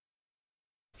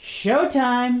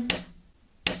showtime.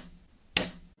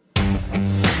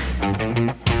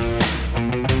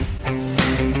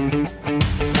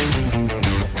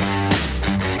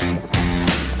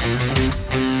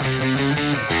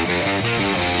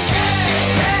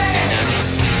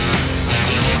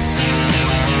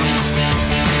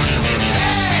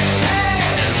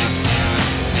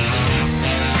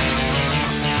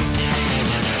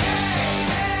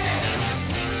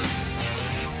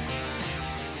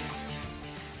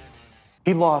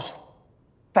 He lost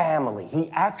family. He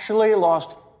actually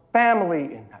lost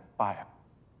family in that fire.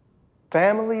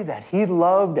 Family that he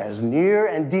loved as near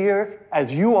and dear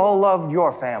as you all loved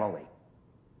your family.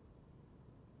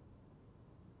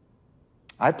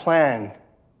 I plan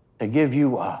to give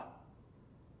you a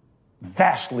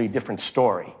vastly different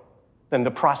story than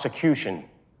the prosecution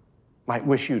might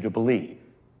wish you to believe.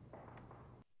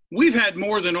 We've had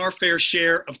more than our fair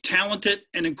share of talented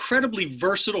and incredibly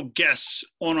versatile guests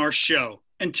on our show.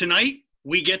 And tonight,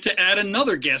 we get to add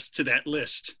another guest to that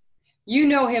list. You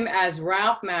know him as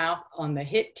Ralph Malph on the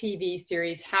hit TV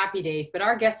series Happy Days, but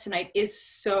our guest tonight is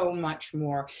so much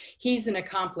more. He's an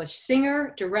accomplished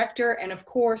singer, director, and of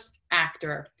course,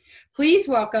 actor. Please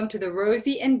welcome to the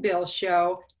Rosie and Bill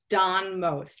Show, Don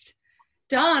Most.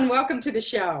 Don, welcome to the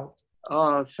show.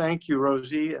 Thank you,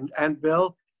 Rosie and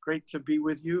Bill. Great to be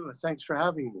with you. Thanks for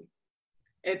having me.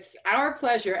 It's our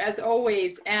pleasure, as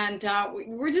always. And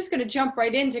we're just going to jump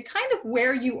right into kind of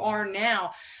where you are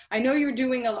now. I know you're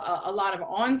doing a lot of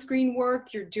on-screen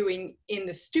work. You're doing in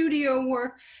the studio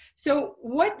work. So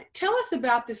tell us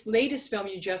about this latest film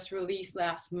you just released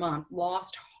last month,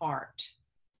 Lost Heart.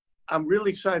 I'm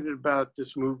really excited about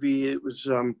this movie. It was,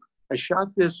 I shot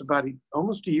this about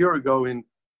almost a year ago in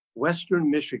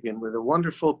Western Michigan with a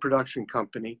wonderful production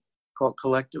company called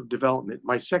Collective Development.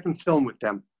 My second film with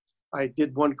them. I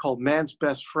did one called Man's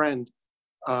Best Friend,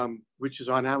 which is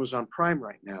on Amazon Prime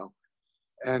right now.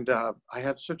 And I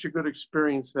had such a good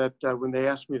experience that when they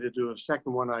asked me to do a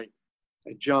second one, I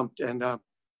jumped. And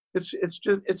it's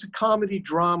a comedy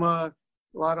drama,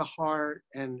 a lot of heart,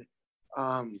 and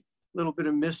a little bit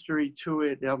of mystery to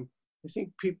it. I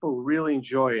think people really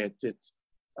enjoy it.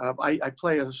 I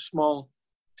play a small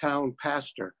town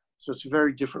pastor, so it's a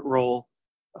very different role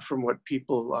from what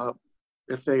people,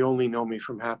 if they only know me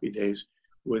from Happy Days,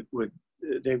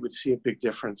 they would see a big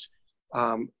difference.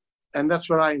 And that's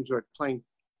what I enjoyed, playing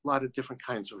a lot of different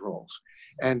kinds of roles.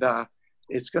 And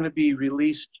it's going to be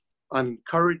released on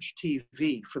Courage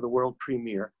TV for the world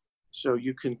premiere. So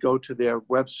you can go to their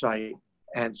website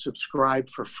and subscribe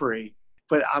for free.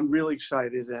 But I'm really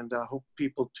excited and I hope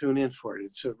people tune in for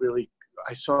it.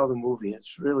 I saw the movie.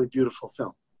 It's a really beautiful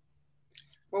film.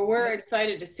 Well, we're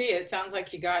excited to see it. It sounds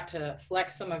like you got to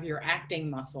flex some of your acting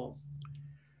muscles.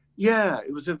 Yeah,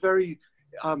 it was a very,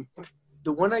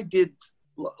 the one I did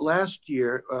last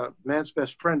year, Man's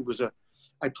Best Friend,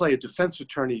 I play a defense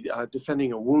attorney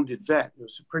defending a wounded vet. It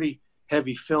was a pretty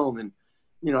heavy film and,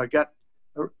 I got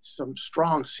some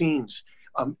strong scenes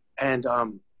and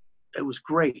it was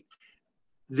great.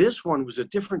 This one was a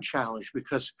different challenge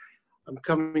because I'm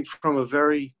coming from a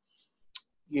very,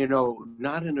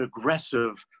 not an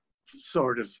aggressive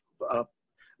sort of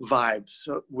vibe,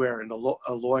 where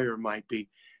a lawyer might be.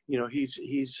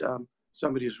 He's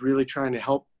somebody who's really trying to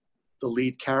help the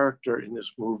lead character in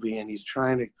this movie, and he's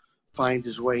trying to find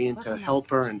his way in to help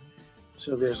her. And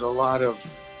so there's a lot of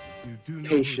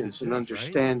patience and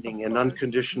understanding and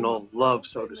unconditional love,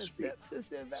 so to speak.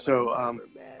 So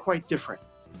quite different.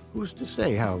 Who's to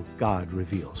say how God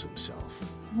reveals himself?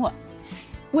 What?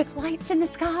 With lights in the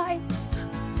sky?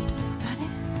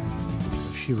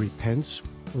 If she repents,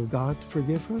 will God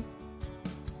forgive her?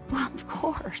 Well, of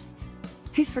course.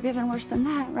 He's forgiven worse than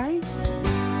that, right?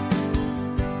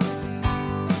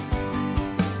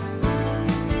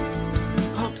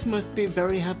 Pops must be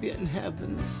very happy in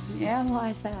heaven. Yeah, why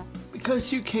is that?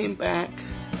 Because you came back.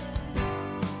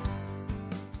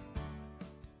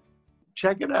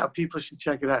 Check it out. People should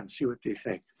check it out and see what they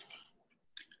think.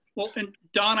 Well, and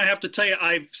Don, I have to tell you,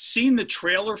 I've seen the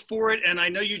trailer for it, and I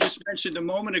know you just mentioned a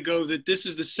moment ago that this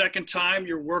is the second time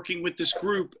you're working with this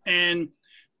group. And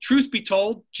truth be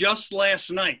told, just last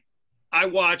night, I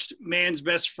watched Man's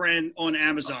Best Friend on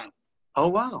Amazon. Oh,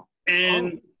 wow.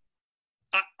 And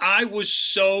I was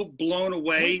so blown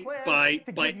away by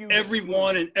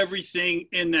everyone and everything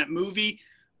in that movie.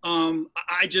 And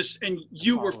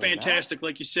you were fantastic,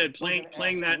 like you said,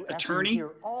 playing that attorney.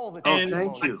 And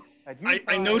thank you.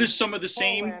 I noticed some of the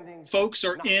same folks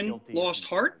are in Lost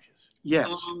Heart.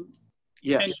 Yes.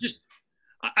 Yes.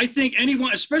 And I think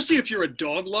anyone, especially if you're a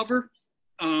dog lover,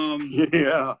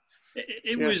 yeah.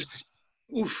 it was,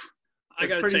 oof. I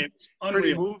got to say, it's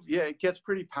unreal. Yeah, it gets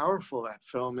pretty powerful, that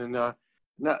film, and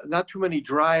not too many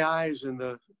dry eyes in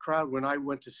the crowd when I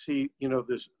went to see,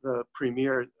 the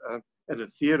premiere at a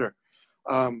theater.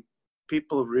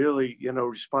 People really,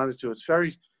 responded to it. It's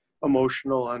very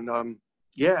emotional, and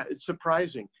yeah, it's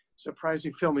surprising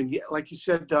film. And yeah, like you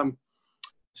said,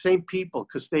 same people,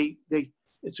 because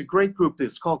it's a great group.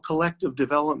 It's called Collective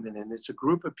Development, and it's a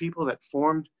group of people that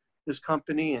formed this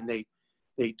company, and they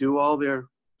do all their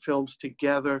films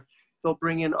together. They'll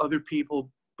bring in other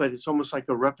people, but it's almost like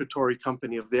a repertory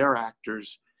company of their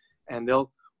actors, and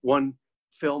one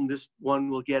film, this one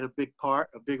will get a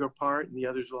bigger part, and the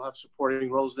others will have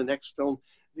supporting roles. The next film,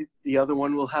 the other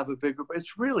one will have a bigger.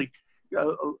 It's really,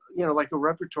 like a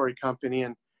repertory company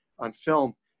and on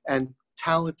film, and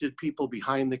talented people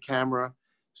behind the camera.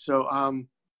 So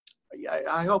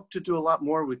I hope to do a lot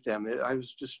more with them. I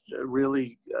was just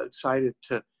really excited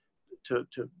to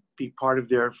be part of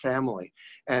their family,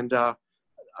 and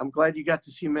I'm glad you got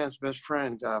to see Man's Best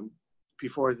Friend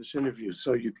before this interview,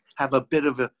 so you have a bit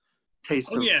of a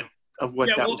taste of what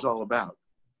that was all about.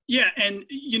 Yeah, and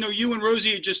you and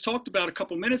Rosie had just talked about a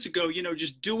couple minutes ago,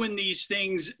 just doing these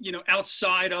things,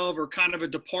 outside of, or kind of a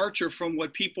departure from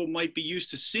what people might be used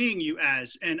to seeing you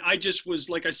as. And I just was,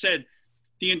 like I said,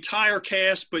 the entire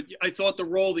cast, but I thought the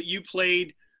role that you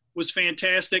played was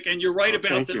fantastic. And you're right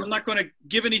about that. I'm not going to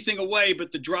give anything away,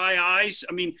 but the dry eyes,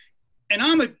 I mean, and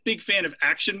I'm a big fan of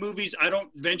action movies. I don't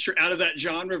venture out of that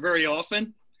genre very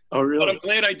often. Oh, really? But I'm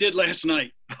glad I did last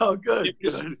night. Oh, good.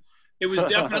 It was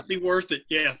definitely worth it.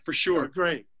 Yeah, for sure. Oh,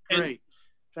 great.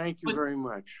 Thank you very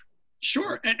much.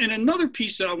 Sure. And another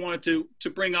piece that I wanted to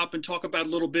bring up and talk about a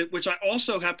little bit, which I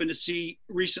also happened to see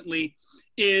recently,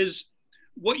 is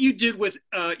what you did with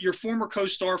your former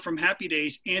co-star from Happy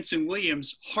Days, Anson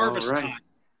Williams, Harvest Time.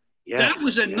 Yes, that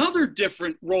was another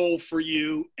different role for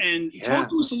you. And talk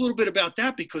to us a little bit about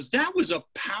that, because that was a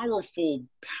powerful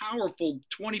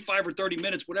 25 or 30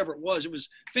 minutes, whatever it was. It was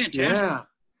fantastic. Yeah.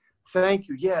 Thank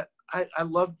you. Yeah, I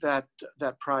loved that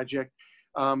project.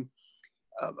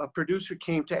 A producer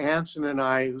came to Anson and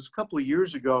I, it was a couple of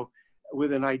years ago,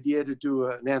 with an idea to do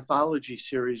an anthology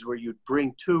series where you'd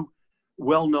bring two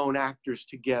well-known actors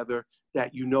together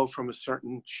that from a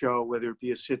certain show, whether it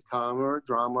be a sitcom or a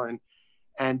drama,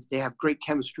 and they have great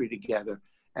chemistry together.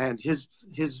 And his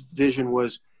vision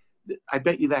was, I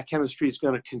bet you that chemistry is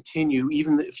going to continue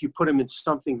even if you put them in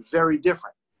something very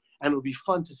different. And it'll be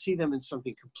fun to see them in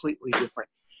something completely different.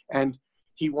 And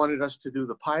he wanted us to do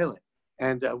the pilot.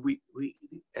 And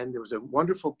and there was a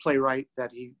wonderful playwright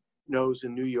that he knows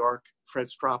in New York, Fred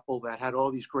Stroppel, that had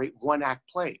all these great one-act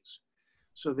plays.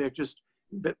 So they're just,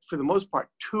 for the most part,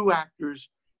 two actors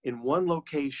in one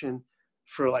location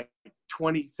for like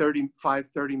 30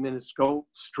 minutes, go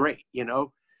straight,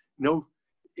 no,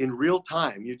 in real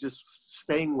time, you're just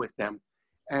staying with them.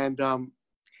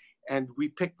 And we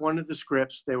picked one of the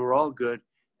scripts. They were all good.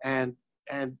 And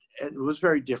it was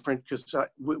very different because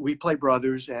we play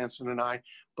brothers, Anson and I,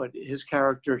 but his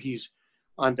character, he's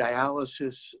on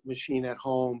dialysis machine at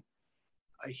home.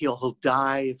 He'll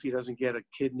die if he doesn't get a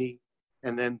kidney.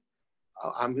 And then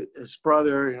I'm his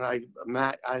brother, and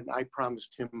I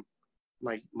promised him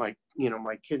my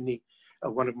kidney,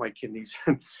 one of my kidneys.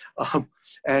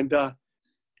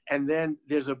 And then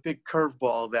there's a big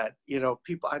curveball that,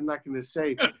 people, I'm not going to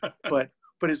say, but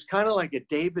it's kind of like a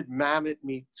David Mamet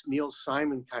meets Neil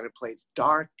Simon kind of play. It's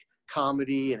dark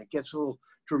comedy, and it gets a little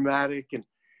dramatic.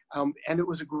 And it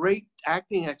was a great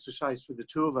acting exercise for the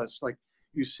two of us. Like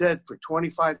you said, for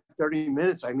 25, 30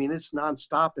 minutes, I mean, it's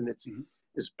nonstop, and it's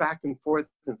back and forth,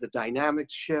 and the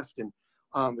dynamics shift. And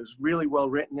it was really well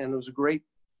written, and it was a great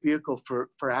vehicle for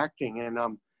acting. And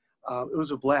it was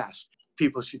a blast.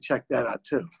 People should check that out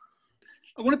too.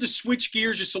 I wanted to switch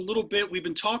gears just a little bit. We've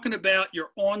been talking about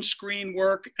your on-screen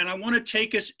work, and I want to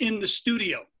take us in the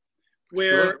studio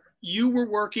where you were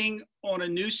working on a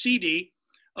new CD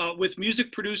with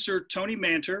music producer Tony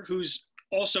Manter, who's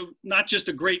also not just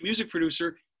a great music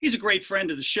producer, he's a great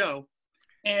friend of the show.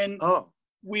 And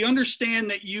we understand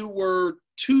that you were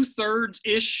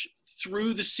 2/3-ish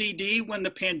through the CD when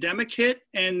the pandemic hit,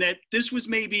 and that this was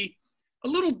maybe a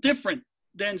little different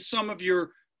than some of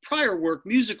your prior work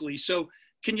musically. So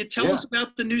can you tell us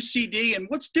about the new CD and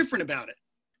what's different about it?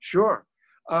 Sure.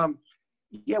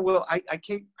 Well, I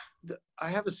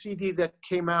have a CD that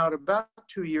came out about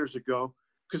 2 years ago,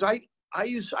 because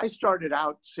I started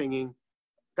out singing.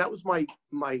 That was my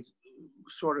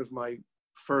sort of my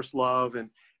first love and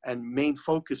main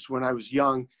focus when I was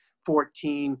young,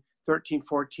 13,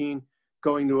 14,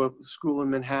 going to a school in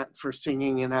Manhattan for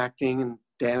singing and acting and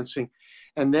dancing.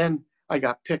 And then I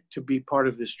got picked to be part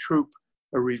of this troupe,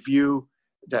 a review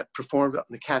that performed up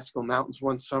in the Catskill Mountains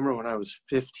one summer when I was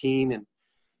 15 and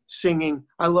singing.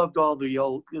 I loved all the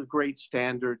old great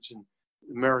standards and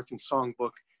American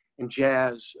Songbook and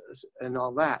jazz and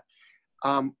all that.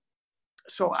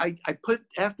 So I put,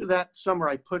 after that summer,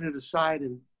 I put it aside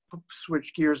and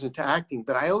switched gears into acting,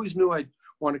 but I always knew I'd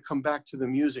want to come back to the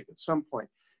music at some point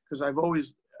because I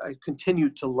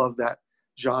continued to love that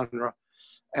genre.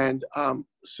 And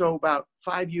so about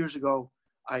 5 years ago,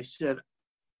 I said,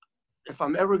 if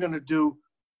I'm ever going to do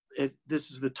it,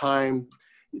 this is the time.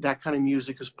 That kind of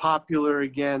music is popular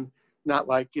again, not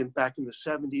like back in the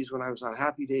 70s when I was on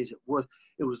Happy Days. It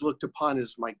was looked upon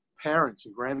as my parents'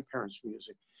 and grandparents'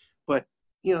 music. But,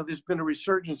 you know, there's been a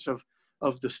resurgence of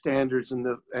the standards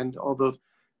and all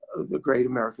the great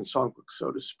American songbook,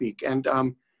 so to speak. And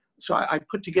so I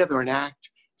put together an act,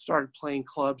 started playing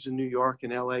clubs in New York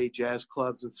and LA, jazz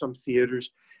clubs and some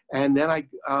theaters. And then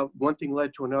one thing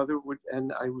led to another,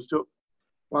 and I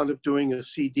wound up doing a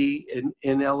CD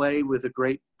in LA with a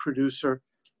great producer,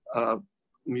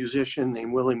 musician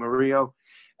named Willie Murillo.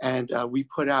 And we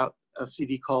put out a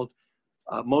CD called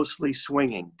Mostly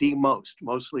Swinging,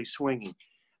 Mostly Swinging,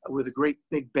 with a great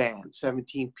big band,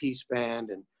 17-piece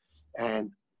band,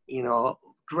 and you know,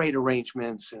 great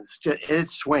arrangements, and it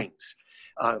swings.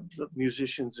 The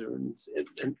musicians are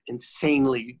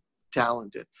insanely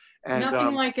talented. And,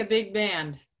 nothing like a big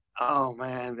band. Oh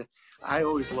man, I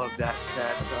always love that.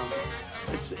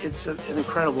 It's an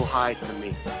incredible high to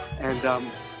me, and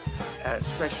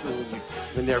especially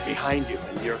when they're behind you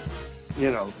and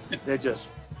they're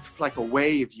just like a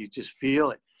wave. You just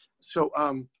feel it. So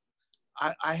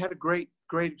I had a great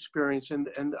experience,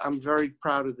 and I'm very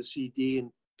proud of the CD,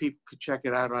 and people could check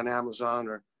it out on Amazon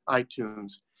or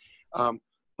iTunes.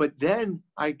 But then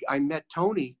I met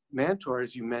Tony Mantor,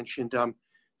 as you mentioned,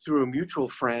 through a mutual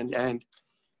friend,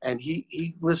 and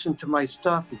he listened to my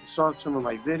stuff and saw some of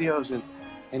my videos,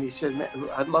 and he said,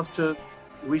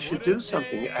 we should do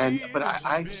something. But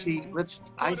I see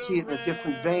it in a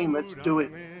different vein. Let's do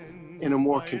it in a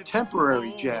more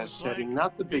contemporary jazz setting,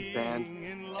 not the big band,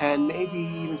 and maybe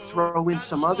even throw in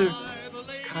some other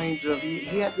kinds of,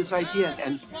 he had this idea,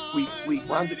 and we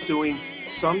wound up doing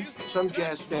some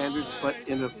jazz standards, but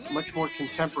in a much more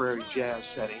contemporary jazz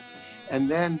setting. And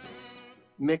then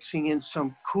mixing in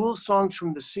some cool songs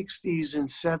from the 60s and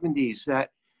 70s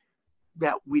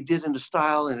that we did in a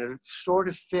style, and it sort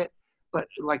of fit, but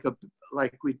like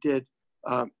we did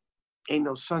Ain't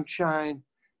No Sunshine,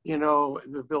 you know,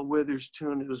 the Bill Withers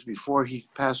tune. It was before he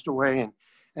passed away.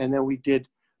 And then we did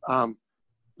The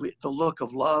Look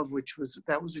of Love,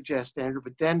 that was a jazz standard.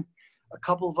 But then a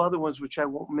couple of other ones, which I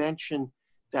won't mention,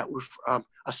 that were a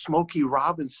Smokey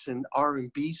Robinson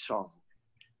R&B song,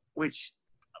 which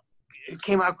it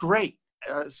came out great.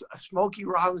 A Smokey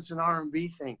Robinson R&B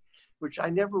thing, which I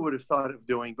never would have thought of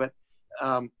doing, but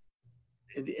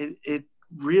it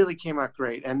really came out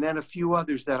great. And then a few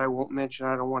others that I won't mention,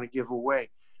 I don't want to give away,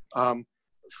 from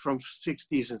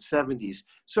 60s and 70s.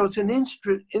 So it's an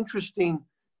interesting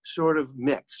sort of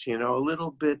mix, you know, a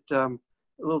little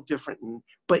different,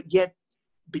 but yet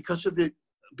because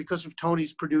of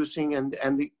Tony's producing and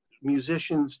the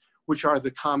musicians, which are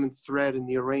the common thread in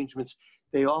the arrangements,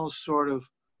 they all sort of,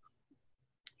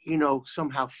 you know,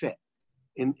 somehow fit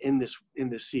in this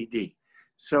CD.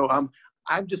 So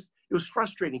it was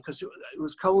frustrating because it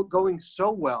was going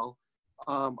so well.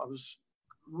 I was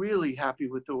really happy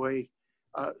with the way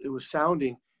it was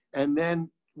sounding. And then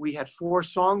we had 4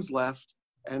 songs left,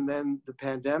 and then the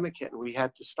pandemic hit, and we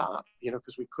had to stop, you know,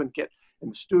 because we couldn't get in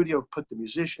the studio, put the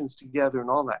musicians together and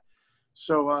all that.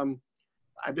 So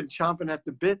I've been chomping at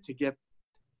the bit to get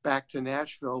back to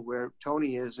Nashville, where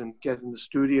Tony is, and get in the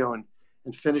studio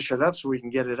and finish it up so we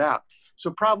can get it out.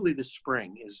 So probably the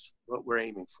spring is what we're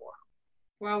aiming for.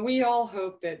 Well, we all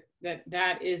hope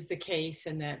that is the case,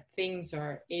 and that things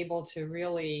are able to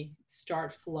really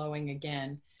start flowing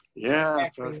again. Yeah,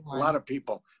 for a lot of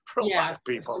people.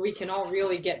 So we can all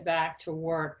really get back to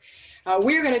work.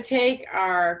 We're going to take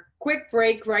our quick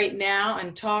break right now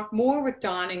and talk more with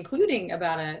Don, including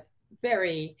about a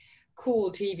very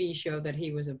cool TV show that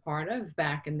he was a part of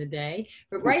back in the day.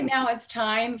 But right now it's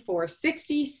time for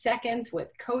 60 Seconds with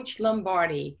Coach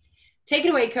Lombardi. Take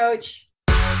it away, Coach.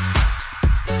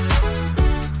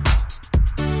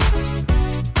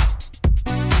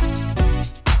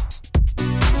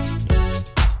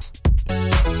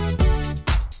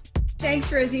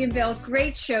 Thanks, Rosie and Bill.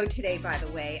 Great show today, by the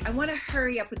way. I want to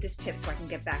hurry up with this tip so I can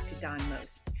get back to Don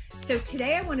Most. So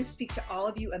today I want to speak to all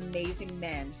of you amazing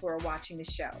men who are watching the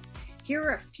show. Here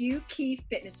are a few key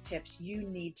fitness tips you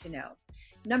need to know.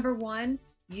 Number 1,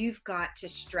 you've got to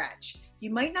stretch. You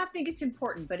might not think it's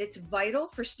important, but it's vital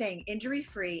for staying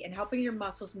injury-free and helping your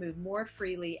muscles move more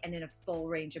freely and in a full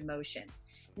range of motion.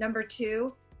 Number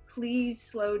 2, please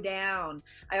slow down.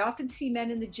 I often see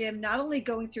men in the gym not only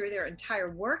going through their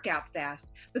entire workout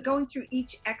fast, but going through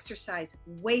each exercise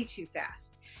way too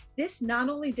fast. This not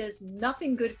only does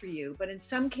nothing good for you, but in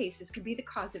some cases can be the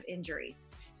cause of injury.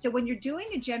 So when you're doing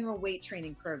a general weight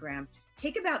training program,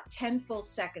 take about 10 full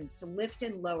seconds to lift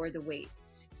and lower the weight.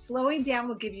 Slowing down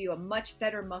will give you a much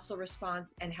better muscle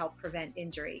response and help prevent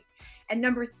injury. And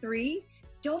number 3,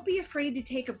 don't be afraid to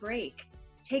take a break.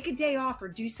 Take a day off or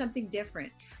do something different.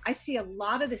 I see a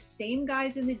lot of the same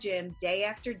guys in the gym day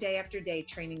after day after day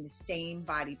training the same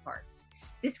body parts.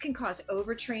 This can cause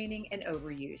overtraining and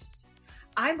overuse.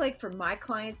 I like for my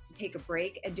clients to take a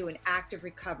break and do an active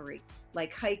recovery,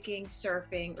 like hiking,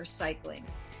 surfing, or cycling.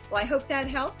 Well, I hope that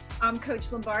helped. I'm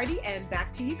Coach Lombardi, and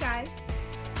back to you guys.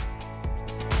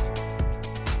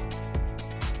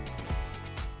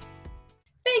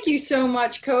 Thank you so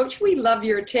much, Coach. We love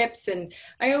your tips, and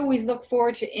I always look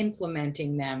forward to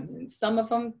implementing them. And some of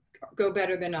them go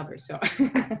better than others.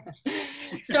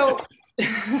 So,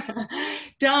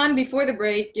 Don, before the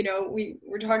break,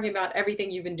 we're talking about everything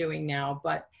you've been doing now,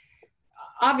 but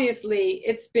obviously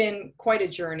it's been quite a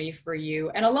journey for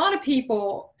you. And a lot of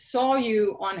people saw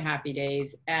you on Happy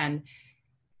Days and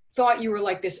thought you were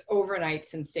like this overnight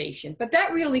sensation, but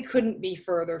that really couldn't be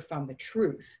further from the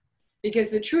truth.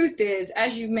 Because the truth is,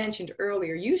 as you mentioned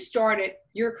earlier, you started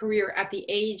your career at the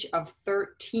age of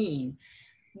 13.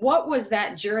 What was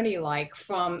that journey like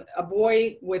from a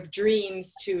boy with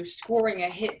dreams to scoring a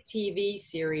hit TV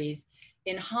series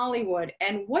in Hollywood?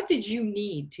 And what did you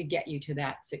need to get you to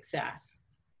that success?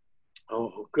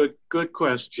 Oh, good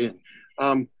question.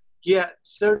 13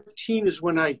 is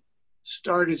when I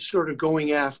started sort of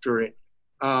going after it.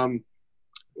 When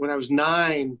I was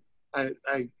 9,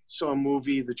 I saw a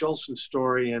movie, The Jolson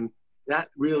Story, and that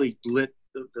really lit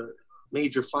the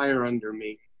major fire under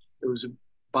me. It was a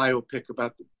biopic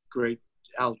about the great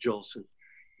Al Jolson.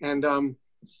 And,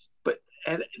 but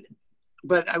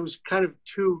I was kind of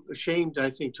too ashamed, I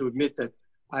think, to admit that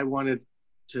I wanted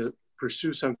to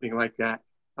pursue something like that.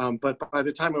 But by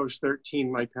the time I was 13,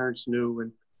 my parents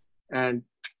knew, and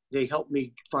they helped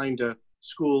me find a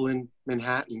school in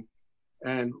Manhattan,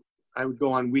 and I would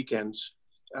go on weekends.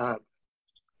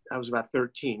 I was about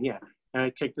 13, yeah. And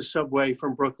I'd take the subway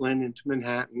from Brooklyn into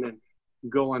Manhattan and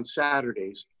go on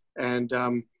Saturdays. And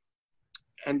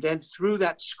then through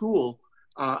that school,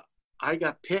 I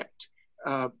got picked.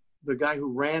 The guy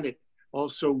who ran it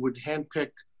also would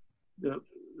handpick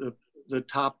the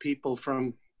top people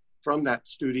from that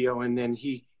studio, and then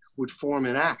he would form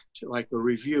an act, like a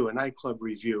review, a nightclub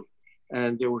review.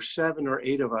 And there were 7 or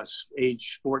 8 of us,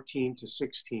 age 14 to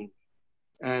 16.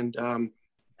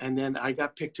 And then I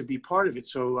got picked to be part of it.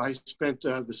 So I spent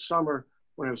the summer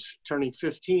when I was turning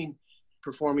 15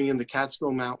 performing in the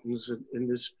Catskill Mountains in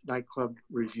this nightclub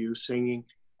review, singing.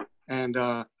 And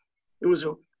it was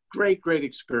a great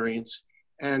experience.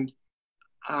 And,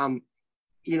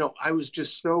 I was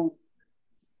just so,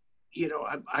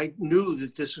 I knew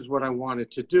that this is what I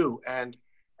wanted to do, and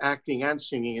acting and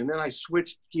singing. And then I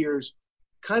switched gears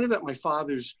kind of at my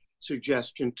father's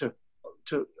suggestion to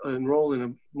enroll in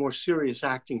a more serious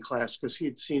acting class, because he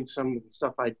had seen some of the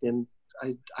stuff I'd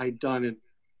done in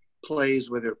plays,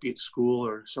 whether it be at school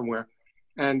or somewhere.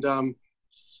 And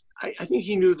I think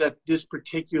he knew that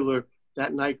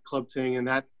that nightclub thing, and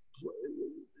that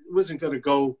wasn't going to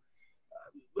go,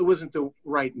 it wasn't the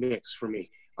right mix for me.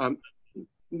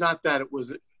 Not that it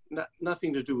was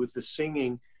nothing to do with the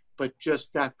singing, but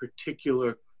just that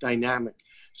particular dynamic.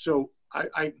 So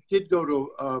I did go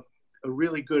to a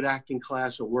really good acting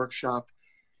class, a workshop,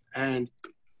 and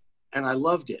I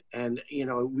loved it. And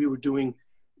we were doing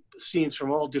scenes from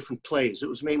all different plays. It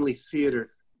was mainly theater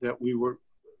that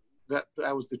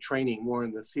that was the training, more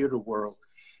in the theater world.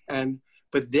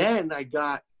 But then I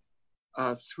got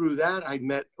through that, I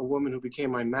met a woman who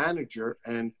became my manager,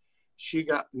 and she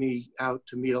got me out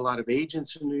to meet a lot of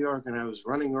agents in New York, and I was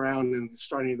running around and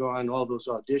starting to go on all those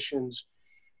auditions,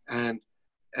 and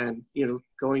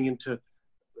going into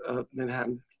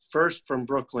Manhattan, first from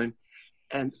Brooklyn,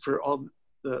 and for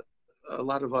a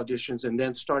lot of auditions, and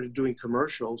then started doing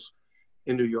commercials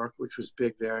in New York, which was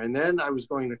big there. And then I was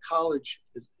going to college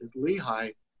at Lehigh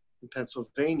in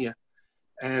Pennsylvania,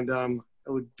 and I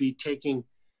would be taking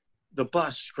the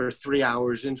bus for 3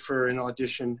 hours in for an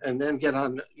audition, and then get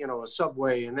on a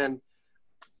subway, and then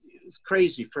it's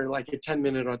crazy for like a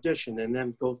 10-minute audition, and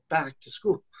then go back to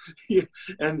school.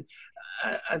 And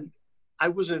I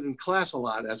wasn't in class a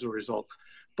lot as a result,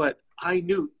 but I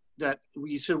knew that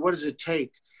when you said, what does it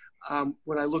take?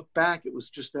 when I look back, it was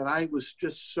just that I was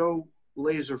just so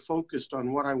laser focused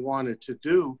on what I wanted to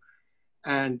do,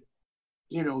 and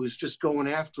was just going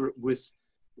after it with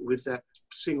that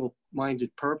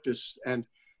single-minded purpose and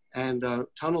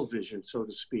tunnel vision, so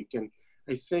to speak. And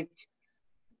I think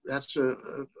that's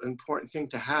an important thing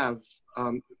to have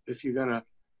if you're gonna.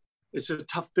 It's a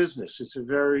tough business. It's a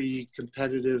very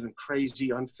competitive and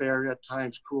crazy, unfair at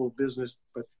times, cruel business.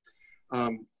 But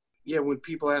when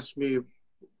people ask me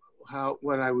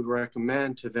what I would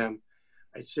recommend to them,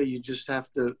 I'd say you just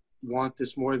have to want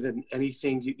this more than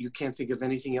anything. You can't think of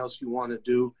anything else you want to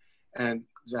do, and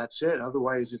that's it.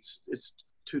 Otherwise, it's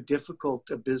too difficult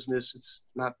a business. It's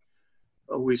not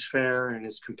always fair, and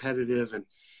it's competitive,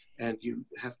 and you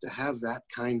have to have that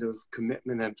kind of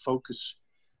commitment and focus.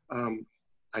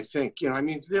 I think,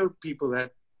 there are people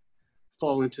that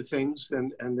fall into things,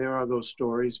 and there are those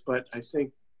stories, but I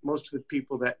think most of the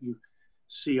people that you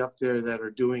see up there that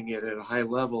are doing it at a high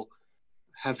level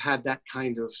have had that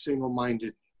kind of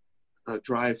single-minded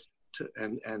drive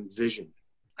and vision.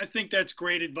 I think that's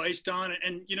great advice, Don.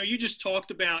 And, you just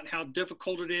talked about how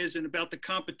difficult it is and about the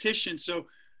competition. So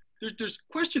there's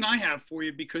a question I have for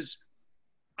you, because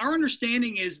our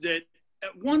understanding is that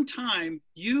at one time,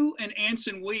 you and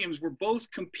Anson Williams were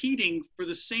both competing for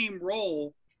the same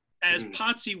role as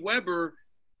Patsy Weber,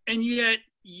 and yet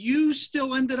you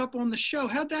still ended up on the show.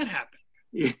 How'd that happen?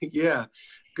 Yeah,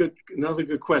 good. Another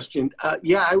good question.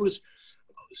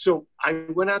 So I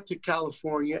went out to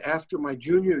California after my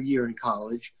junior year in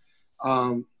college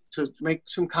to make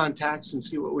some contacts and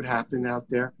see what would happen out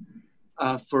there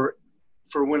for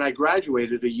when I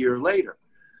graduated a year later.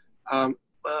 I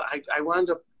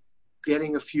wound up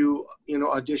getting a few,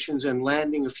 auditions and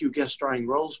landing a few guest starring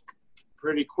roles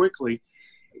pretty quickly.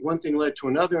 One thing led to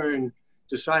another, and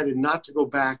decided not to go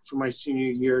back for my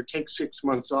senior year, take 6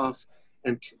 months off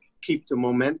and keep the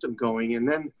momentum going. And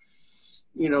then,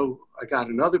 I got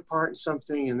another part in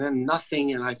something, and then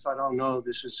nothing. And I thought, oh no,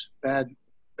 this is bad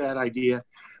idea.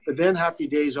 But then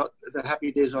the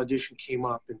Happy Days audition came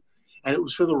up, and it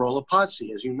was for the role of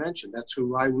Patsy, as you mentioned. That's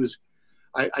who I was.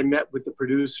 I met with the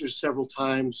producers several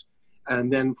times,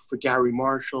 and then for Gary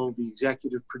Marshall, the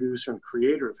executive producer and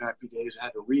creator of Happy Days, I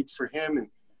had to read for him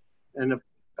and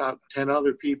about 10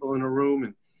 other people in a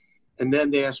room. And then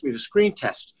they asked me to screen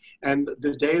test. And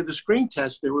the day of the screen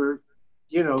test, there were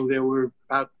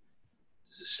about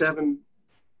 7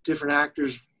 different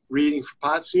actors reading for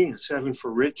Patsy and 7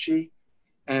 for Richie.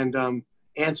 And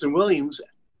Anson Williams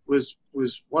was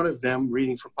one of them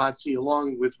reading for Patsy,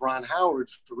 along with Ron Howard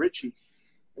for Richie.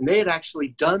 And they had actually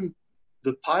done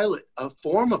the pilot, a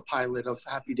former pilot of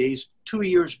Happy Days 2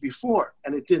 years before,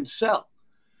 and it didn't sell.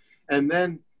 And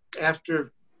then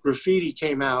after Graffiti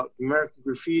came out, American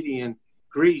Graffiti and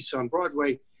Grease on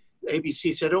Broadway,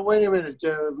 ABC said, oh, wait a minute,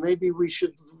 maybe we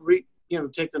should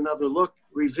take another look,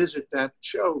 revisit that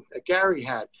show that Gary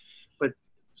had.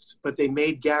 But they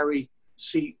made Gary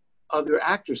see other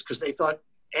actors because they thought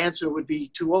Anson would be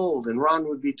too old and Ron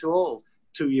would be too old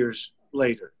 2 years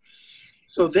later.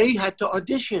 So they had to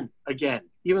audition again,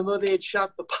 even though they had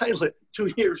shot the pilot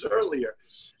 2 years earlier.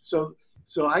 So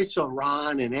I saw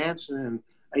Ron and Anson, and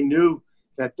I knew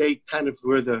that they kind of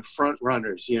were the front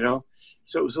runners,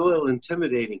 So it was a little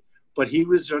intimidating. But he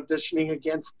was auditioning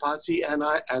again for Patsy, and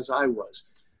I was.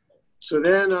 So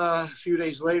then a few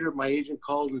days later, my agent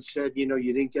called and said,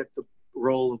 you didn't get the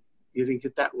role. You didn't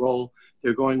get that role.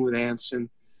 They're going with Anson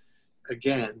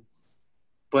again.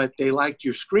 But they liked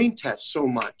your screen test so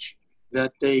much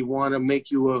that they want to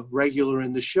make you a regular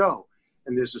in the show.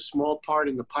 And there's a small part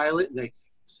in the pilot, and they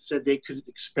said they could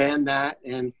expand that,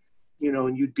 and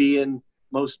you'd be in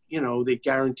most, they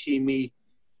guarantee me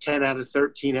 10 out of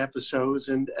 13 episodes,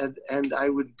 and I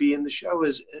would be in the show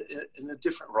as in a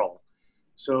different role.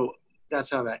 So that's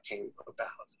how that came about.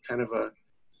 Kind of a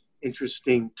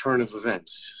interesting turn of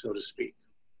events, so to speak.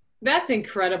 That's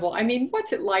incredible. I mean,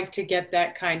 what's it like to get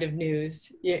that kind of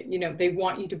news? They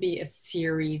want you to be a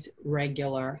series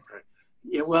regular.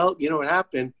 Yeah, well, what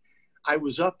happened? I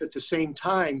was up at the same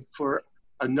time for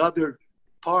another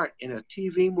part in a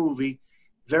TV movie,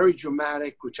 very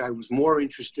dramatic, which I was more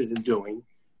interested in doing.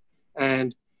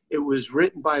 And it was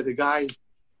written by the guy,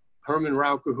 Herman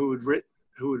Raucher, who had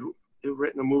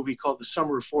written a movie called The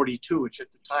Summer of 42, which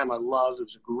at the time I loved. It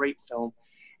was a great film.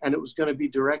 And it was going to be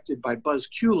directed by Buzz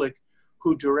Kulick,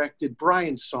 who directed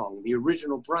Brian's Song, the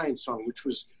original Brian's Song, which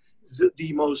was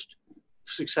the most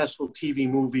successful TV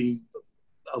movie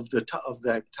of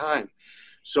that time.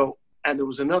 So, and it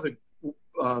was another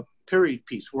period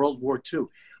piece, World War II.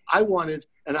 I wanted,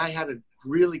 and I had a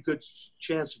really good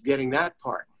chance of getting that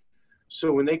part.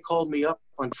 So when they called me up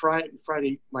on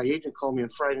Friday, my agent called me on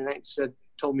Friday night and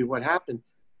told me what happened.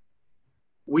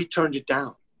 We turned it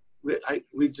down.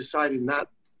 We decided not.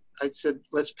 I said,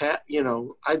 let's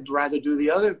I'd rather do the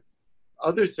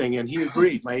other thing, and he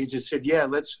agreed. My agent said, yeah,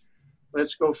 let's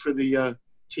go for the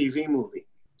TV movie.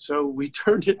 So we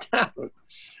turned it down.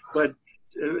 But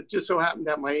it just so happened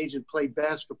that my agent played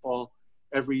basketball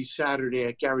every Saturday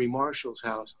at Gary Marshall's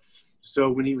house.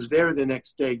 So when he was there the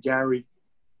next day, Gary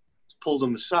pulled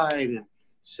him aside and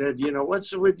said,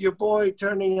 what's with your boy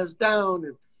turning us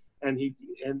down? And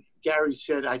Gary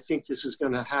said, I think this is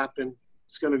going to happen.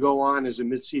 It's going to go on as a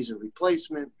mid-season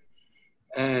replacement.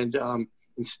 And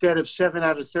instead of 7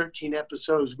 out of 13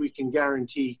 episodes, we can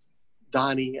guarantee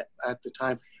Donnie at the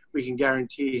time, we can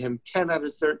guarantee him 10 out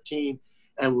of 13,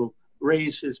 and we'll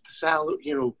raise his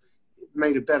salary,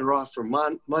 made it better off for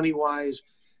money-wise.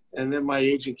 And then my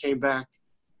agent came back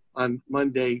on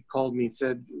Monday, called me and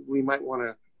said, we might want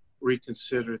to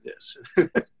reconsider this.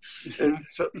 And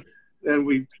so then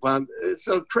we found,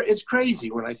 so it's crazy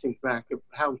when I think back of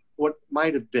what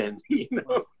might have been,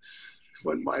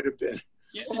 what might have been.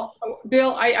 Well,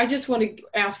 Bill, I just want to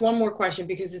ask one more question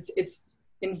because it's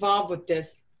involved with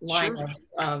this line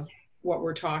of what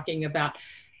we're talking about.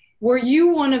 Were you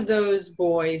one of those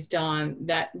boys, Don,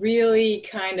 that really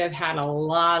kind of had a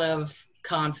lot of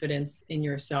confidence in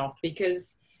yourself?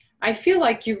 Because I feel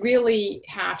like you really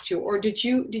have to. Or did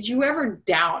you ever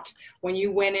doubt when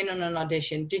you went in on an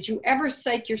audition? Did you ever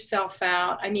psych yourself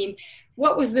out? I mean,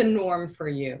 what was the norm for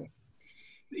you?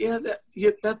 Yeah,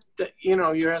 you're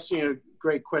asking a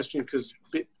great question, because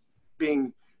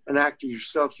being an actor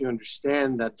yourself, you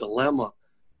understand that dilemma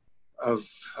of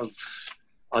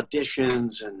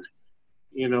auditions and,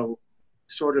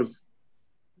 sort of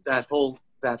that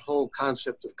whole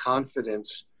concept of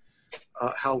confidence,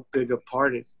 how big a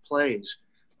part it plays.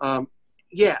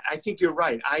 Yeah, I think you're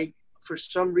right. For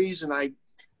some reason, I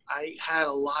had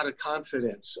a lot of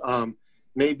confidence.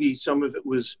 Maybe some of it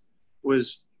was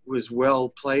well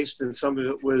placed, and some of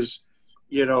it was,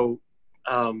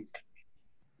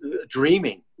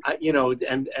 dreaming,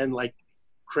 and like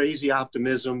crazy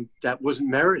optimism that wasn't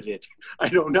merited. I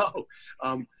don't know.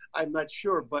 I'm not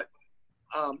sure, but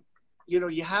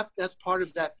that's part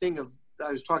of that thing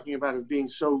I was talking about, of being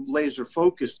so laser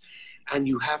focused, and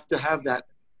you have to have that.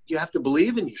 You have to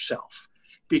believe in yourself,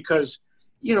 because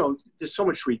there's so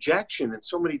much rejection and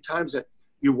so many times that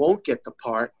you won't get the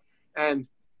part, and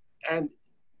a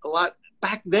lot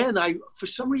back then. For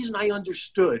some reason I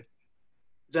understood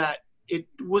that it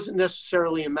wasn't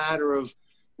necessarily a matter of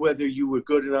whether you were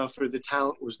good enough or the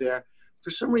talent was there. For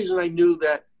some reason I knew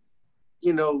that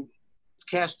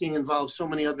casting involves so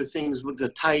many other things, with the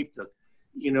type,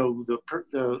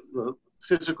 the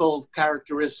physical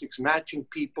characteristics, matching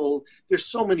people. There's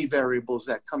so many variables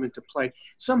that come into play.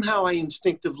 Somehow I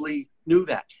instinctively knew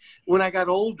that. When I got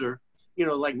older,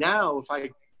 like now, if I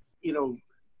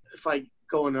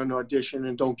go in an audition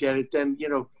and don't get it, then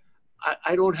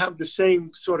I don't have the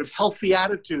same sort of healthy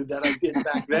attitude that I did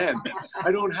back then.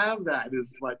 I don't have that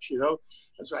as much,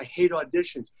 That's why I hate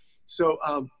auditions. So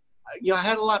I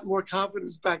had a lot more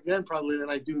confidence back then probably than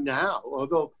I do now,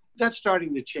 although that's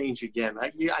starting to change again.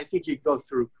 I think you go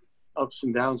through ups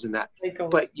and downs in that.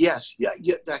 But yes,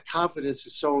 that confidence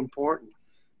is so important.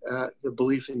 The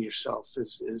belief in yourself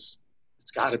it's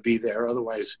got to be there.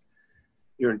 Otherwise,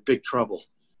 you're in big trouble.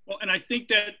 Well, and I think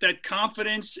that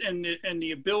confidence and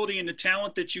the ability and the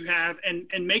talent that you have, and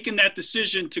making that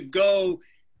decision to go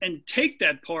and take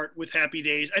that part with Happy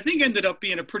Days, I think ended up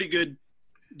being a pretty good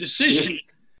decision.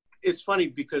 It's funny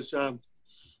because,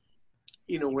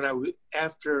 when I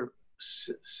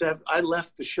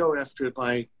left the show after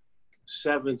my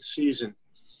 7th season,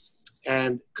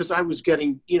 and because I was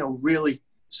getting, really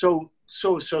so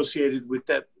associated with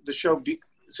that, the show,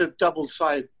 it's a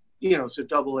double-sided, it's a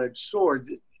double-edged sword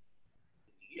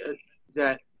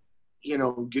that,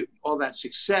 get all that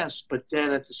success, but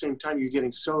then at the same time, you're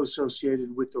getting so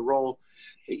associated with the role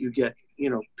that you get,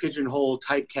 pigeonhole,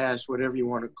 typecast, whatever you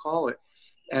want to call it.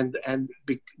 And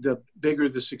the bigger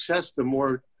the success, the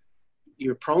more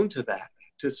you're prone to that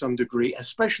to some degree,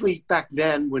 especially back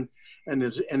then and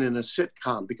in a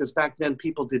sitcom, because back then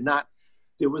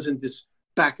there wasn't this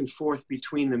back and forth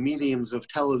between the mediums of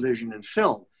television and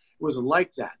film. It wasn't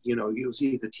like that. It was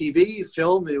either TV,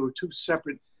 film. There were two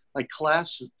separate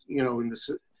classes, in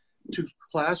the two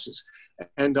classes.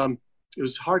 And it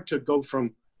was hard to go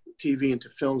from TV into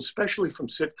film, especially from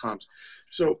sitcoms.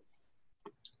 So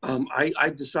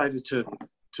I decided to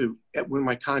when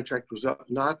my contract was up,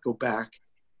 not go back.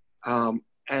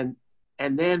 And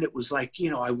then it was like,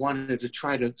 I wanted to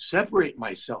try to separate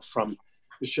myself from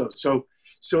the show. So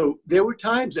So there were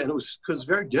times, and it was because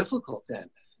very difficult then.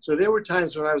 So there were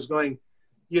times when I was going,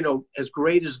 you know, as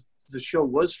great as the show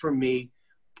was for me,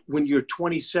 when you're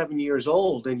 27 years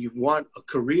old and you want a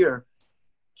career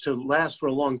to last for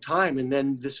a long time, and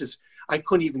then I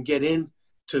couldn't even get in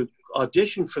to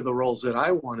audition for the roles that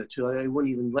I wanted to. They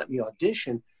wouldn't even let me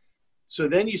audition. So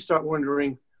then you start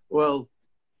wondering, well,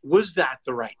 was that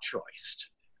the right choice?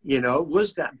 You know,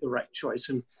 was that the right choice?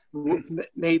 And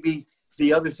maybe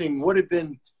the other thing would have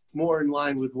been more in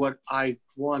line with what I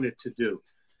wanted to do.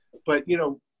 But, you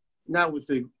know, now with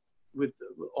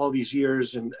all these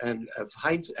years and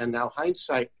now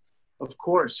hindsight, of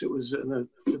course, it was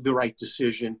the right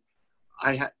decision.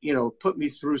 You know, put me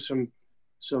through some,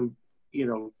 you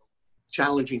know,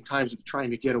 challenging times of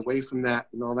trying to get away from that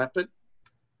and all that. But,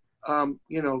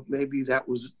 you know, maybe that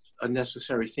was a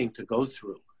necessary thing to go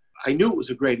through. I knew it was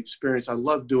a great experience. I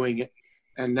loved doing it.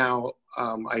 And now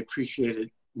I appreciate it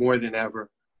more than ever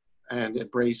and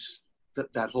embrace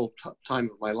that whole time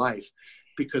of my life,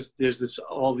 because there's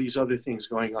all these other things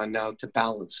going on now to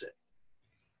balance it.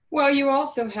 Well, you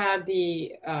also had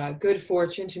the good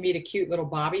fortune to meet a cute little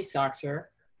Bobby Soxer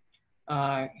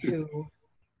who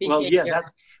became your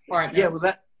partner. Yeah, well,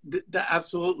 that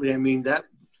absolutely. I mean, that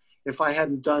if I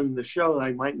hadn't done the show,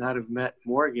 I might not have met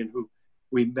Morgan, who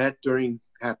we met during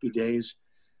Happy Days.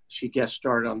 She guest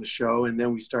starred on the show, and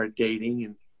then we started dating,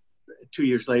 and 2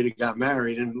 years later got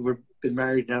married, and we've been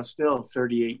married now still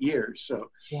 38 years.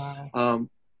 So wow.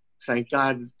 Thank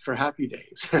God for Happy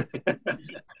Days.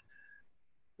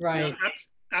 Right. Yeah,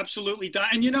 absolutely, Don.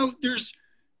 And you know, there's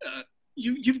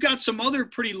you've got some other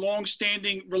pretty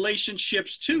long-standing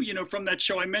relationships too. You know, from that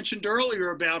show I mentioned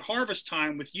earlier about Harvest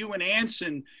Time with you and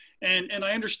Anson, and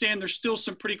I understand there's still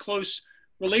some pretty close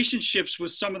relationships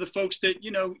with some of the folks that,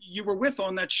 you know, you were with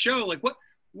on that show. Like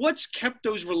what's kept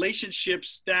those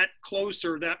relationships that close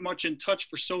or that much in touch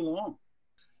for so long?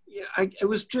 Yeah,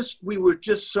 we were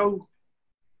just so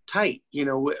tight, you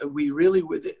know. We really,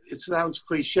 it sounds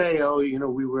cliche, oh, you know,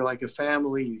 we were like a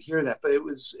family, you hear that, but it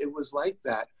was like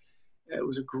that. It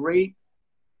was a great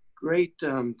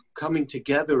coming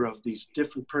together of these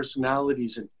different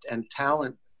personalities and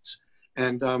talents.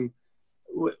 And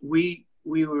we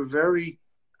were very,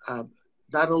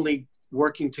 not only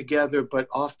working together, but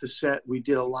off the set, we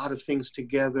did a lot of things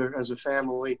together as a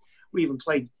family. We even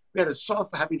we had a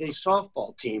Happy Day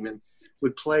softball team and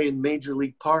would play in major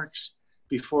league parks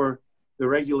before the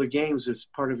regular games as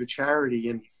part of a charity,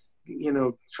 and, you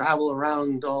know, travel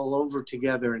around all over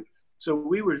together. And so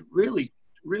we were really,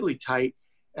 really tight,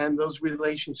 and those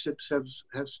relationships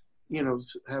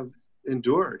have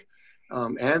endured.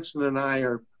 Anson and I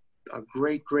are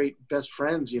great best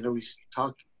friends. You know, we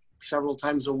talk several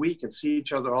times a week and see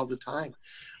each other all the time.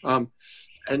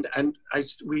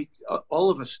 We all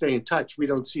of us stay in touch. We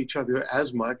don't see each other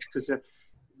as much because,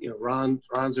 you know,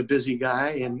 Ron's a busy guy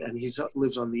and he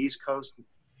lives on the East Coast.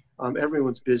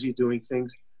 Everyone's busy doing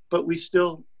things, but we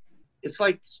still, it's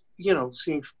like, you know,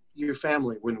 seeing your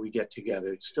family when we get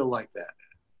together. It's still like that.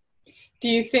 Do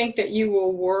you think that you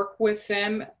will work with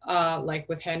them, like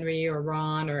with Henry or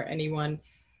Ron or anyone,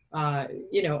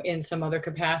 you know, in some other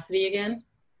capacity again?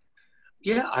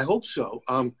 Yeah, I hope so.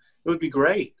 It would be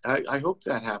great. I hope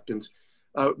that happens.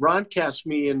 Ron cast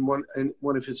me in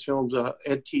one of his films,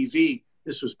 Ed TV.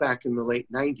 This was back in the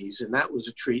late 90s, and that was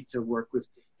a treat to work with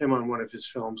him on one of his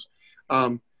films.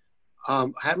 I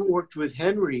haven't worked with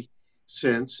Henry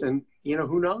since, and, you know,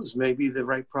 who knows, maybe the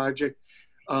right project.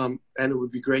 And it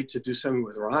would be great to do something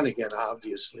with Ron again,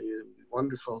 obviously. It would be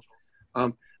wonderful.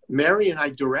 Marion, I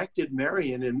directed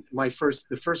Marion in the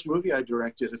first movie I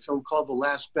directed, a film called The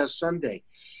Last Best Sunday.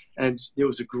 And there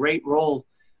was a great role,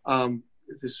 a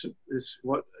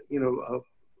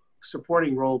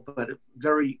supporting role, but a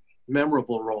very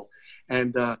memorable role.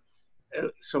 And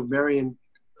so Marion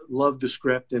loved the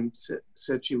script and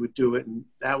said she would do it. And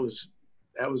that was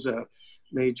a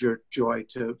major joy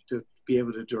to be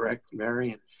able to direct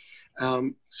Marion.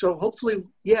 So hopefully,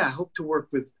 I hope to work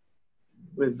with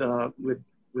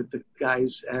the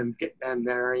guys and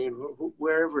Marion,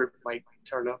 wherever it might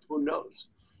turn up, who knows?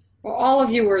 Well, all of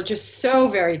you were just so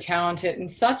very talented and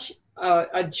such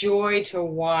a joy to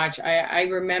watch. I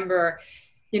remember,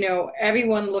 you know,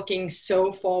 everyone looking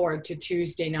so forward to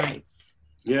Tuesday nights.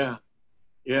 Yeah.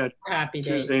 Happy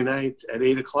Days. Tuesday night at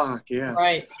 8:00. Yeah.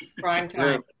 Right. Prime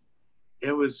time. Yeah.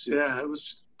 It was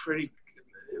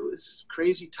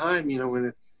crazy time, you know, when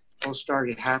it all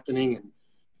started happening. And,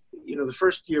 you know, the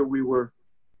first year we were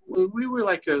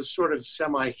like a sort of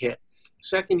semi-hit.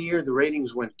 Second year, the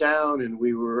ratings went down and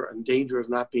we were in danger of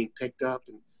not being picked up.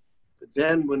 But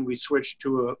then when we switched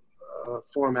to a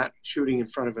format shooting in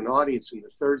front of an audience in the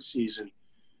third season,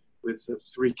 with the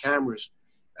 3 cameras,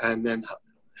 and then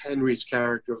Henry's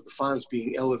character of the Fonz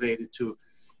being elevated to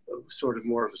sort of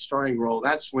more of a starring role.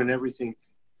 That's when everything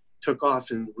took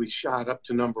off, and we shot up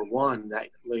to #1 that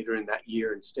later in that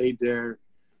year and stayed there,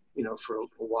 for a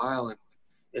while. And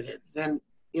then,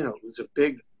 it was a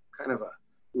big kind of a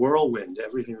whirlwind.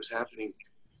 Everything was happening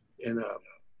in a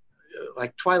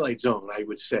like Twilight Zone, I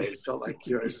would say. It felt like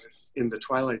you're in the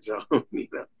Twilight Zone,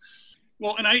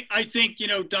 Well, and I think,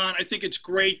 Don, I think it's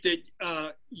great that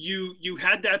you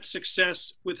had that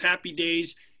success with Happy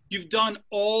Days. You've done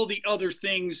all the other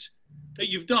things that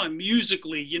you've done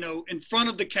musically, in front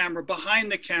of the camera,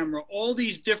 behind the camera, all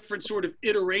these different sort of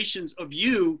iterations of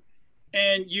you.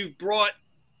 And you've brought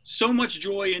so much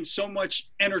joy and so much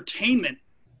entertainment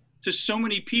to so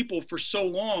many people for so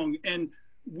long. And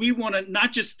we want to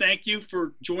not just thank you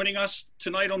for joining us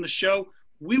tonight on the show.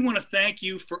 We want to thank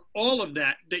you for all of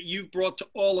that you've brought to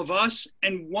all of us.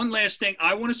 And one last thing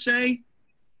I want to say,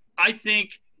 I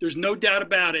think there's no doubt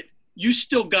about it. You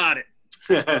still got it.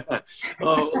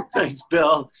 Oh, thanks,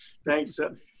 Bill. Thanks.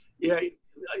 Yeah,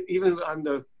 even on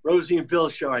the Rosie and Bill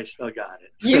show, I still got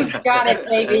it. You got it,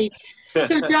 baby.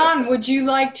 So, Don, would you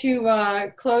like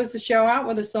to close the show out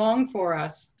with a song for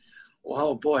us?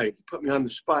 Oh boy, you put me on the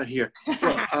spot here.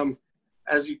 Well, I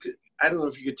don't know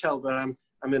if you could tell, but I'm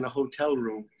in a hotel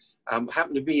room.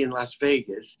 Happen to be in Las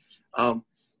Vegas.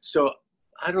 So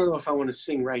I don't know if I want to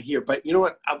sing right here, but you know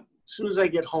what? As soon as I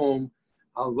get home,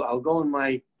 I'll go on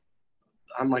my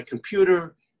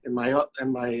computer in my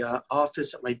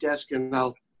office at my desk, and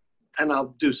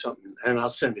I'll do something and I'll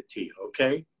send it to you.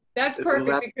 Okay? That's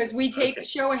perfect, because we take the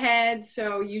show ahead,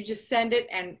 so you just send it,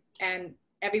 and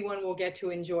everyone will get to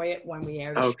enjoy it when we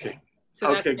air the show.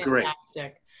 So that's fantastic.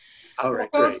 Great. All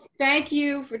right, folks, great. Thank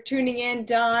you for tuning in,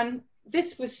 Don.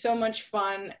 This was so much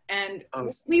fun, and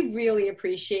we really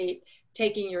appreciate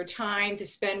taking your time to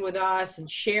spend with us and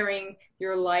sharing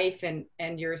your life and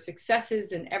your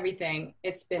successes and everything.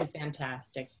 It's been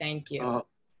fantastic. Thank you.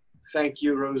 Thank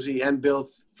you, Rosie and Bill,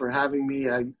 for having me.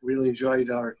 I really enjoyed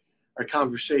our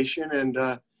conversation, and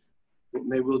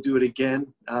maybe we'll do it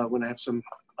again when I have some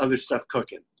other stuff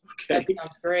cooking. Okay. That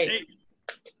sounds great. Hey,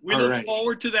 we look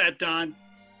forward to that, Don.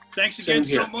 Thanks again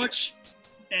so much.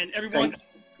 And everyone,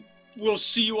 we'll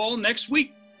see you all next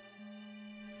week.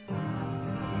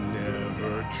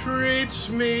 Never treats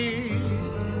me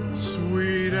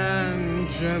sweet and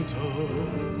gentle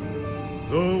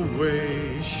the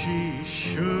way she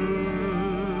should.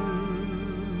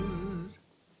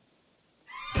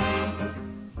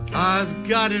 I've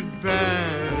got it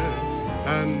bad,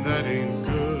 and that ain't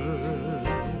good.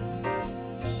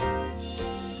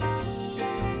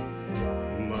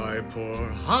 My poor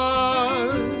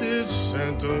heart is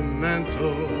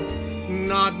sentimental,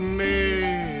 not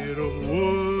made of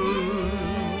wood.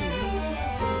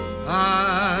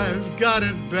 I've got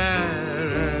it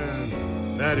bad,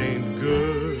 and that ain't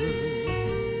good.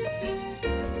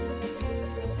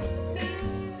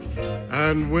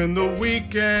 And when the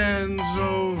weekend's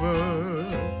over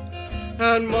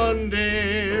and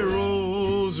Monday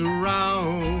rolls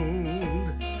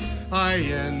around, I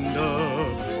end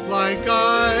up like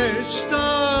I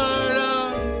start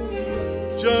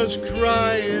out, just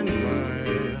crying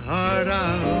my heart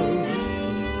out.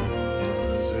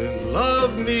 Doesn't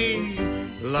love me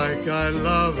like I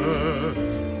love her,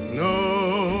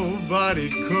 nobody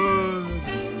could.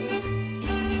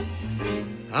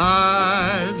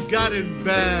 I've got it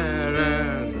bad,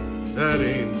 and that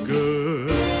ain't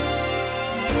good.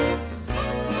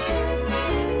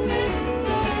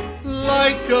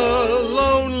 Like a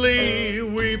lonely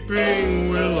weeping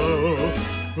willow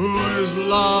who is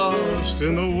lost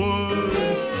in the wood,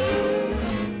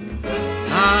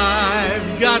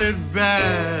 I've got it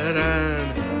bad,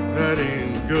 and that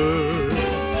ain't good.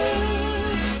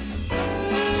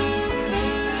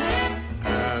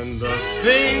 And the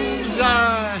things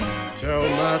I tell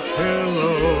my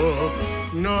pillow,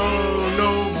 no,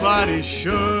 nobody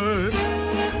should.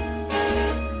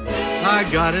 I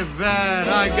got it bad,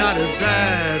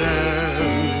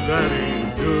 and that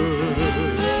ain't good.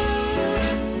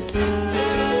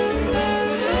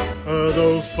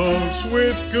 Those folks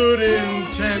with good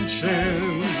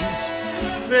intentions,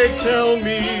 they tell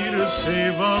me to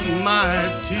save up my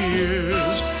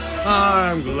tears.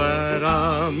 I'm glad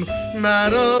I'm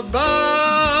mad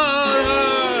about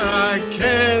her. I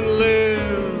can't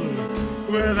live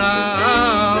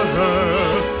without her.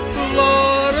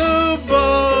 Lord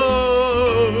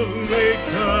above, make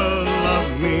her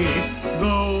love me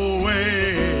the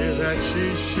way that she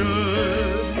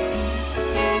should.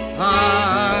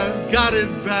 I've got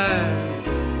it bad,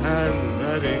 and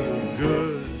that ain't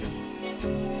good.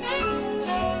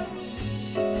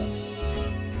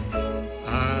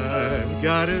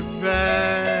 got it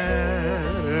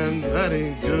bad, and that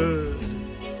ain't good.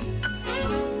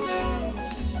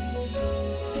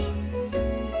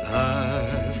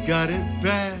 I've got it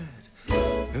bad,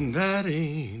 and that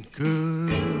ain't good.